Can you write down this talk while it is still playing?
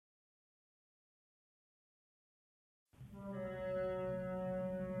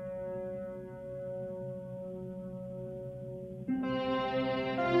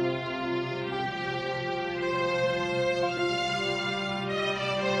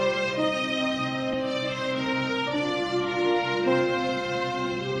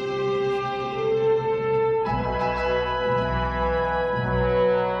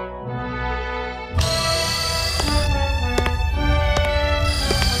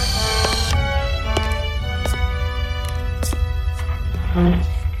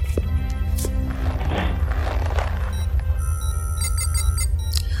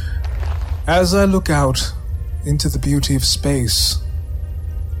As I look out into the beauty of space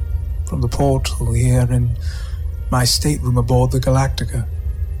from the portal here in my stateroom aboard the Galactica,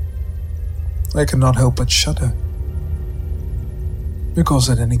 I cannot help but shudder. Because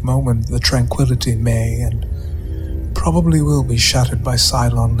at any moment the tranquility may and probably will be shattered by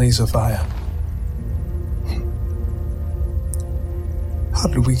Cylon laser fire. How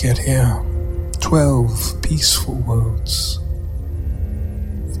did we get here? 12 peaceful worlds.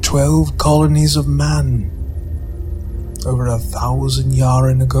 12 colonies of man. Over 1,000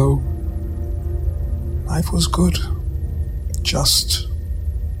 Yaren ago. Life was good. Just.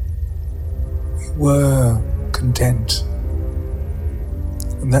 We were content.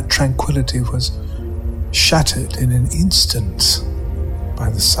 And that tranquility was shattered in an instant by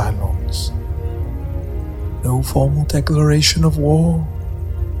the Cylons. No formal declaration of war.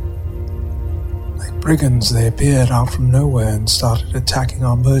 Like brigands, they appeared out from nowhere and started attacking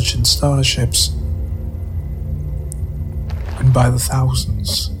our merchant starships. And by the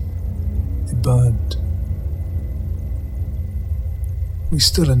thousands, they burned. We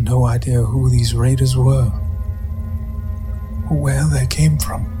still had no idea who these raiders were, or where they came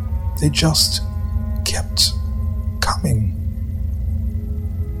from. They just kept coming.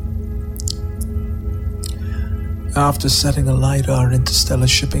 After setting alight our interstellar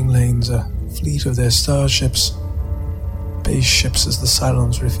shipping lanes, a fleet of their starships, base ships as the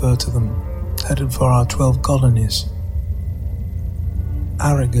Cylons refer to them, headed for our 12 colonies.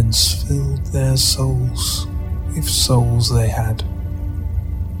 Arrogance filled their souls, if souls they had.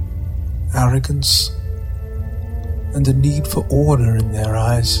 Arrogance and a need for order in their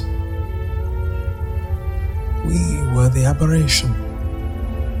eyes. We were the aberration.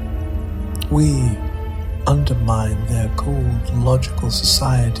 We undermined their cold, logical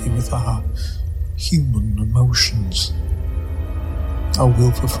society with our human emotions, our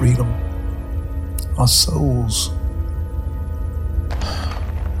will for freedom, our souls.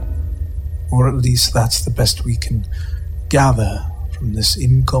 Or at least that's the best we can gather from this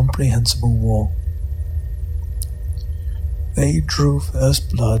incomprehensible war. They drew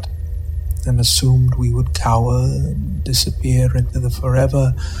first blood and assumed we would cower and disappear into the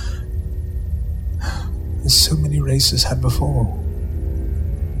forever, as so many races had before.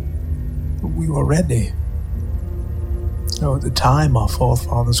 But we were ready. At the time, our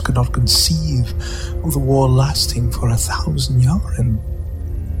forefathers could not conceive of the war lasting for 1,000 Yaren.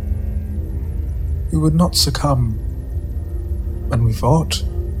 We would not succumb, and we fought,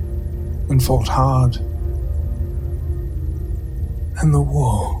 and fought hard. And the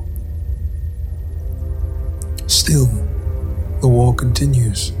war. Still, the war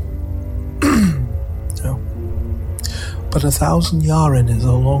continues. No. But 1,000 Yaren is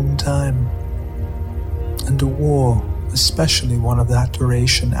a long time. And a war, especially one of that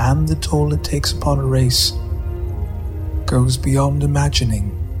duration and the toll it takes upon a race, goes beyond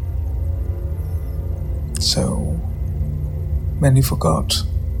imagining. So, many forgot.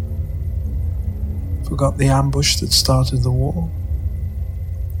 Forgot the ambush that started the war.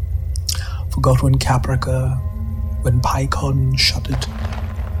 Forgot when Caprica, when Pycon shuddered.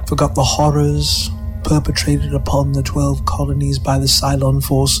 Forgot the horrors perpetrated upon the 12 colonies by the Cylon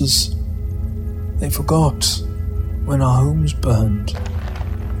forces. They forgot when our homes burned.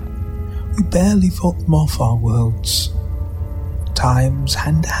 We barely fought them off our worlds. Times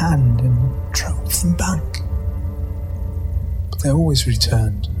hand to hand and drove them back. But they always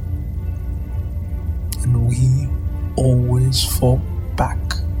returned. And we always fought back.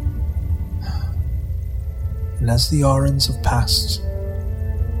 And as the Yarens have passed,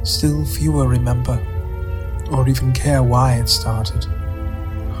 still fewer remember, or even care why it started,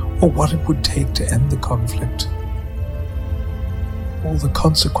 or what it would take to end the conflict, or the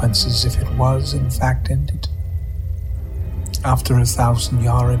consequences if it was in fact ended. After 1,000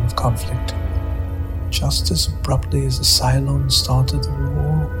 Yaren of conflict, just as abruptly as the Cylons started the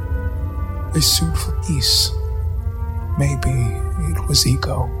war, they sued for peace. Maybe it was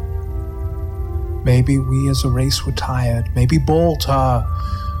ego. Maybe we as a race were tired. Maybe Baltar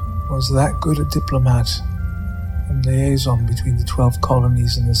was that good a diplomat and liaison between the 12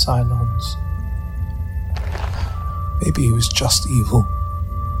 colonies and the Cylons. Maybe he was just evil.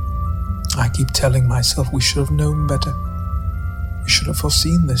 I keep telling myself we should have known better. We should have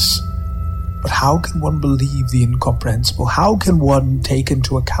foreseen this. But how can one believe the incomprehensible? How can one take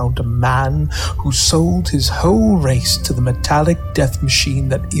into account a man who sold his whole race to the metallic death machine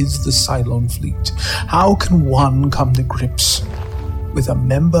that is the Cylon fleet? How can one come to grips with a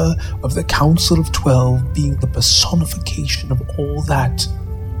member of the Council of 12 being the personification of all that?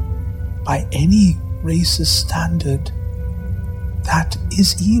 By any racist standard, that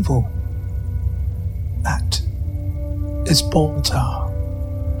is evil. That is Baltar.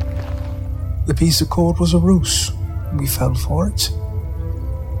 The piece of cord was a ruse, and we fell for it.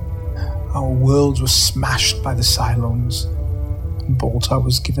 Our worlds were smashed by the Cylons, and Baltar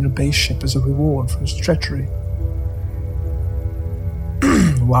was given a base ship as a reward for his treachery.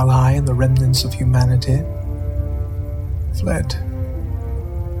 While I and the remnants of humanity fled.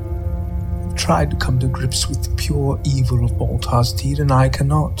 I've tried to come to grips with the pure evil of Baltar's deed, and I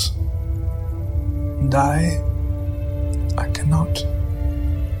cannot. And I cannot.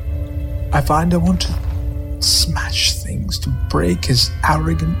 I find I want to smash things, to break his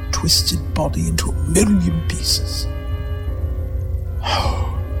arrogant, twisted body into a million pieces.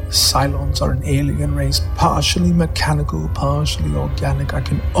 The Cylons are an alien race, partially mechanical, partially organic. I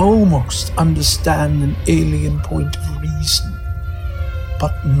can almost understand an alien point of reason,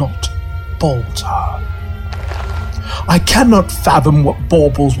 but not Baltar. I cannot fathom what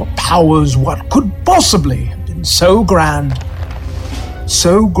baubles, what powers, what could possibly have been so grand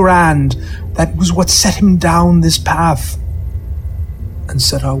that was what set him down this path and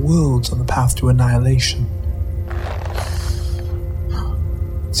set our worlds on the path to annihilation.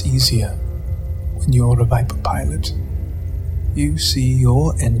 It's easier when you're a Viper pilot. You see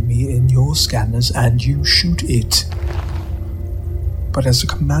your enemy in your scanners and you shoot it. But as a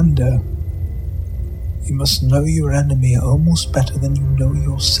commander, you must know your enemy almost better than you know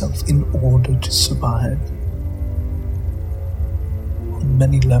yourself in order to survive. On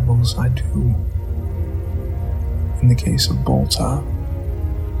many levels, I do. In the case of Baltar,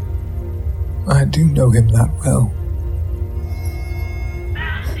 I do know him that well.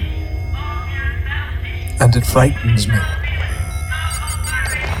 And it frightens me.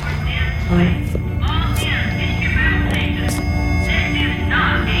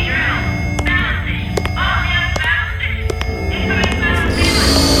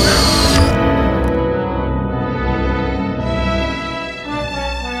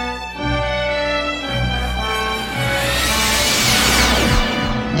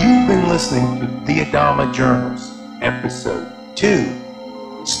 You've been listening to the Adama Journals, Episode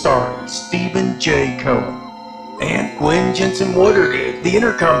 2, starring Stephen J. Cohen and Gwen Jensen Woodard as the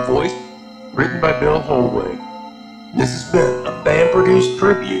intercom voice, written by Bill Holway. This has been a fan-produced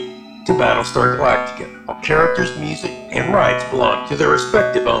tribute to Battlestar Galactica. All characters, music, and rights belong to their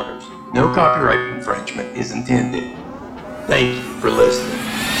respective owners. No copyright infringement is intended. Thank you for listening.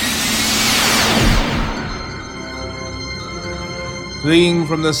 Fleeing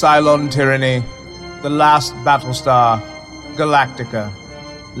from the Cylon tyranny, the last Battlestar, Galactica,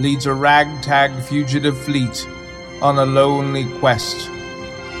 leads a ragtag fugitive fleet on a lonely quest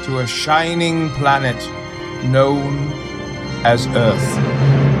to a shining planet known as Earth.